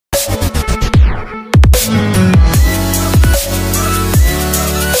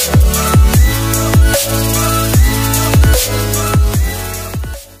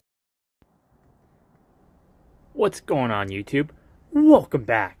What's going on, YouTube? Welcome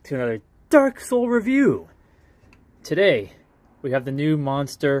back to another Dark Soul review. Today, we have the new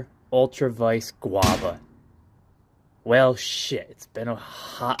Monster Ultra Vice Guava. Well, shit, it's been a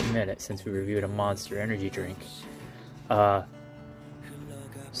hot minute since we reviewed a Monster energy drink. So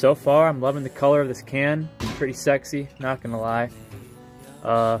far, I'm loving the color of this can. Pretty sexy, not gonna lie.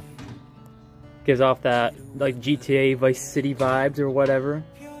 Gives off that, like, GTA Vice City vibes or whatever.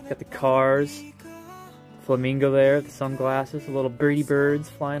 Got the cars. Flamingo there, the sunglasses, the little birdie birds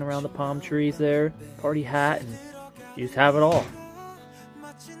flying around the palm trees there, party hat, and you just have it all.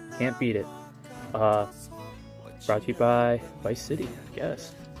 Can't beat it. Brought to you by Vice City, I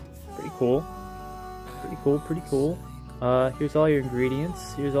guess. Pretty cool. Pretty cool, pretty cool. Here's all your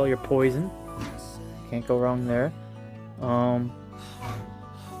ingredients. Here's all your poison. Can't go wrong there.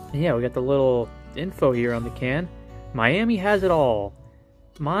 Yeah, we got the little info here on the can. Miami has it all.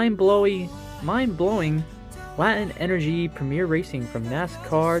 Mind-blowing Latin energy premier racing from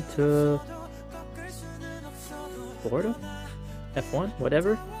NASCAR to Florida, F1,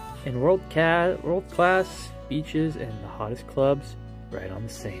 whatever, and world-class beaches and the hottest clubs right on the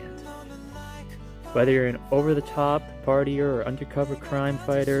sand. Whether you're an over-the-top partier or undercover crime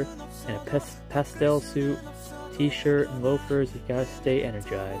fighter in a pastel suit, t-shirt, and loafers, you gotta stay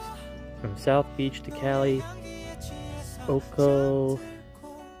energized. From South Beach to Cali, Oko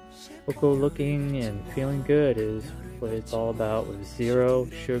looking and feeling good is what it's all about, with zero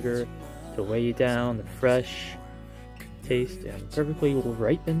sugar to weigh you down, the fresh taste and perfectly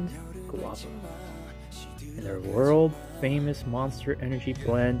ripened guava. And their world famous Monster Energy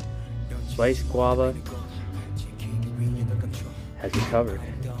blend, Vice Guava, has you covered.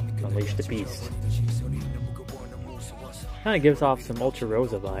 Unleash the beast. Kind of gives off some Ultra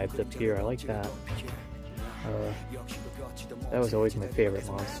Rosa vibes up here. I like that. That was always my favorite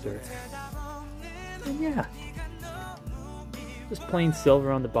monster. And yeah, just plain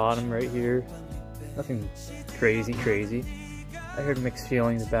silver on the bottom right here. Nothing crazy. I heard mixed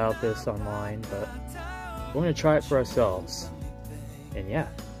feelings about this online, but we're going to try it for ourselves. And yeah,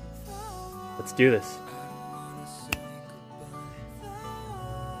 let's do this.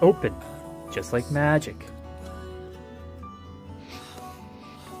 Open, just like magic.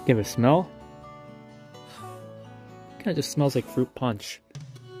 Give it a smell. Kind of just smells like fruit punch.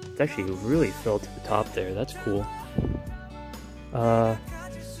 It's actually really filled to the top there. That's cool. Hard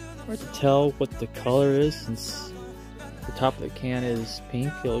to tell what the color is since the top of the can is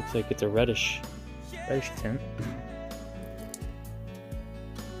pink. It looks like it's a reddish tint.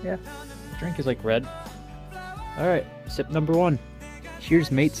 Yeah, the drink is like red. Alright, sip number one. Cheers,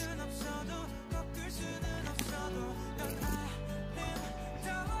 mates.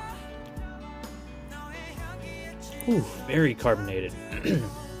 Ooh, very carbonated.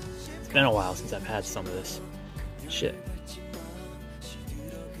 It's been a while since I've had some of this. Shit.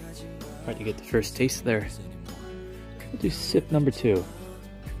 Hard to get the first taste there. We'll do sip number two.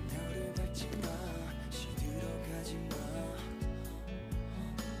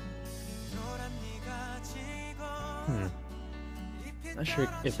 Not sure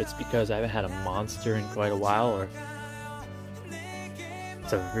if it's because I haven't had a Monster in quite a while, or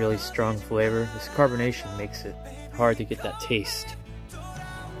it's a really strong flavor. This carbonation makes it hard to get that taste.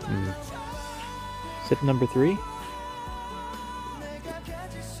 Sip number three.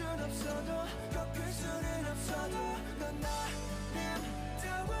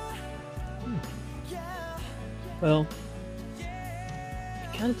 Well,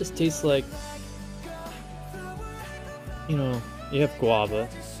 it kind of just tastes like, you know, you have guava.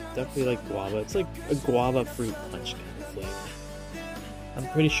 Definitely like guava. It's like a guava fruit punch kind of flavor. I'm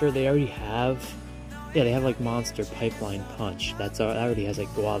pretty sure they already have. Yeah, they have like Monster Pipeline Punch. That already has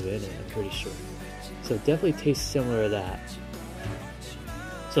like guava in it, I'm pretty sure. So it definitely tastes similar to that.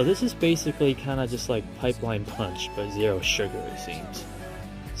 So this is basically kind of just like Pipeline Punch, but zero sugar, it seems.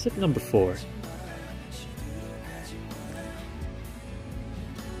 Sip number four.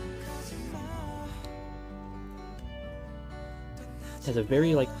 It has a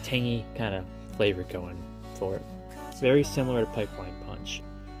very like tangy kind of flavor going for it. Very similar to Pipeline Punch,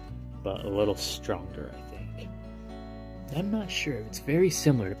 but a little stronger, I think. I'm not sure. It's very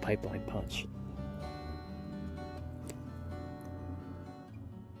similar to Pipeline Punch.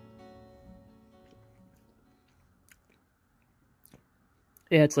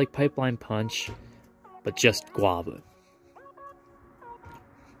 Yeah, it's like Pipeline Punch, but just guava.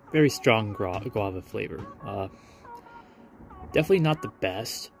 Very strong guava flavor. Definitely not the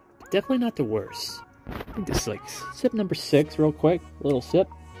best, but definitely not the worst. I think this is like sip number 6 real quick. A little sip.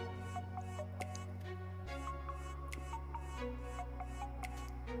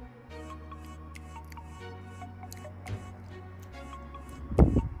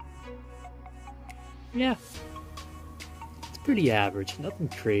 Yeah. It's pretty average. Nothing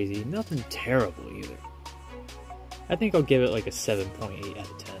crazy. Nothing terrible either. I think I'll give it like a 7.8 out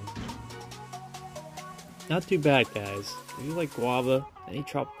of 10. Not too bad, guys. If you like guava, any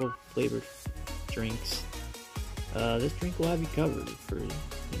tropical flavored drinks, this drink will have you covered for, you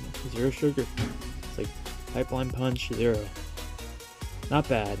know, 0 sugar. It's like Pipeline Punch 0. Not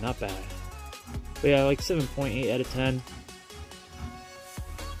bad, not bad. But yeah, like 7.8 out of 10.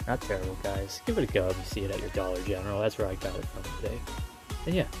 Not terrible, guys. Give it a go if you see it at your Dollar General. That's where I got it from today.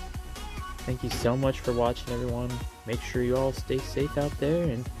 And yeah, thank you so much for watching, everyone. Make sure you all stay safe out there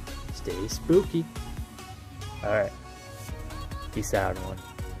and stay spooky. Alright. Peace out, everyone.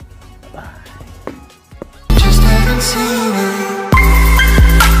 Bye-bye.